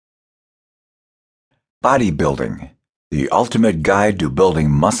Bodybuilding, the ultimate guide to building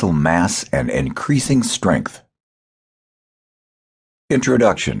muscle mass and increasing strength.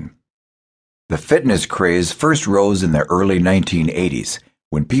 Introduction. The fitness craze first rose in the early 1980s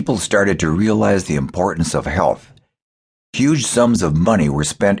when people started to realize the importance of health. Huge sums of money were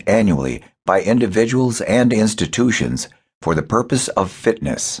spent annually by individuals and institutions for the purpose of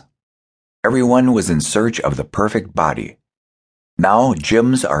fitness. Everyone was in search of the perfect body. Now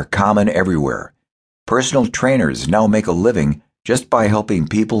gyms are common everywhere. Personal trainers now make a living just by helping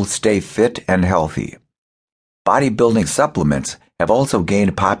people stay fit and healthy. Bodybuilding supplements have also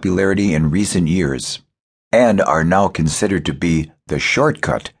gained popularity in recent years and are now considered to be the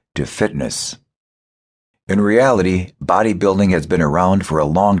shortcut to fitness. In reality, bodybuilding has been around for a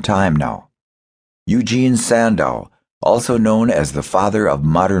long time now. Eugene Sandow, also known as the father of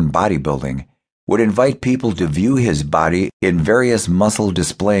modern bodybuilding, would invite people to view his body in various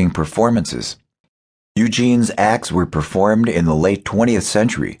muscle-displaying performances. Eugene's acts were performed in the late 20th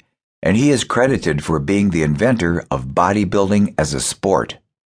century, and he is credited for being the inventor of bodybuilding as a sport.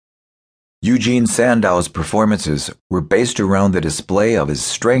 Eugene Sandow's performances were based around the display of his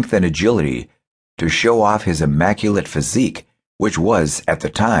strength and agility to show off his immaculate physique, which was, at the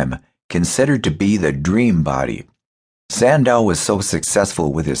time, considered to be the dream body. Sandow was so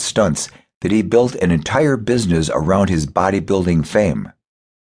successful with his stunts that he built an entire business around his bodybuilding fame.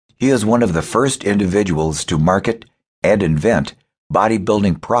 He is one of the first individuals to market and invent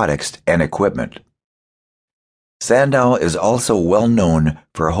bodybuilding products and equipment. Sandow is also well known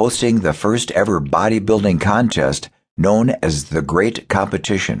for hosting the first ever bodybuilding contest known as the Great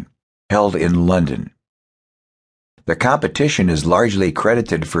Competition, held in London. The competition is largely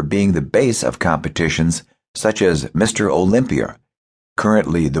credited for being the base of competitions such as Mr. Olympia,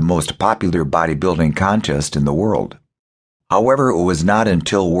 currently the most popular bodybuilding contest in the world. However, it was not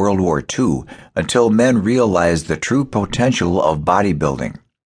until World War II until men realized the true potential of bodybuilding.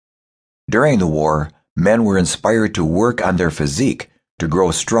 During the war, men were inspired to work on their physique to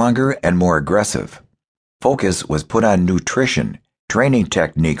grow stronger and more aggressive. Focus was put on nutrition, training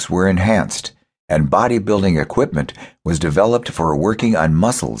techniques were enhanced, and bodybuilding equipment was developed for working on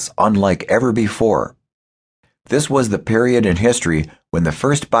muscles unlike ever before. This was the period in history when the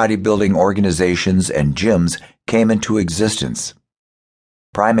first bodybuilding organizations and gyms came into existence.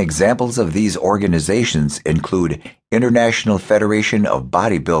 Prime examples of these organizations include International Federation of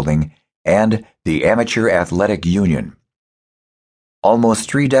Bodybuilding and the Amateur Athletic Union. Almost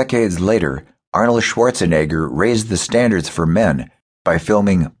 3 decades later, Arnold Schwarzenegger raised the standards for men by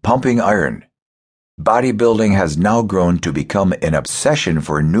filming Pumping Iron. Bodybuilding has now grown to become an obsession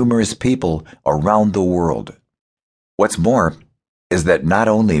for numerous people around the world. What's more is that not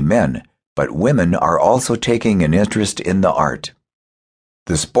only men, but women are also taking an interest in the art.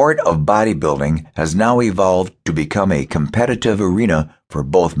 The sport of bodybuilding has now evolved to become a competitive arena for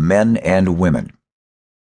both men and women.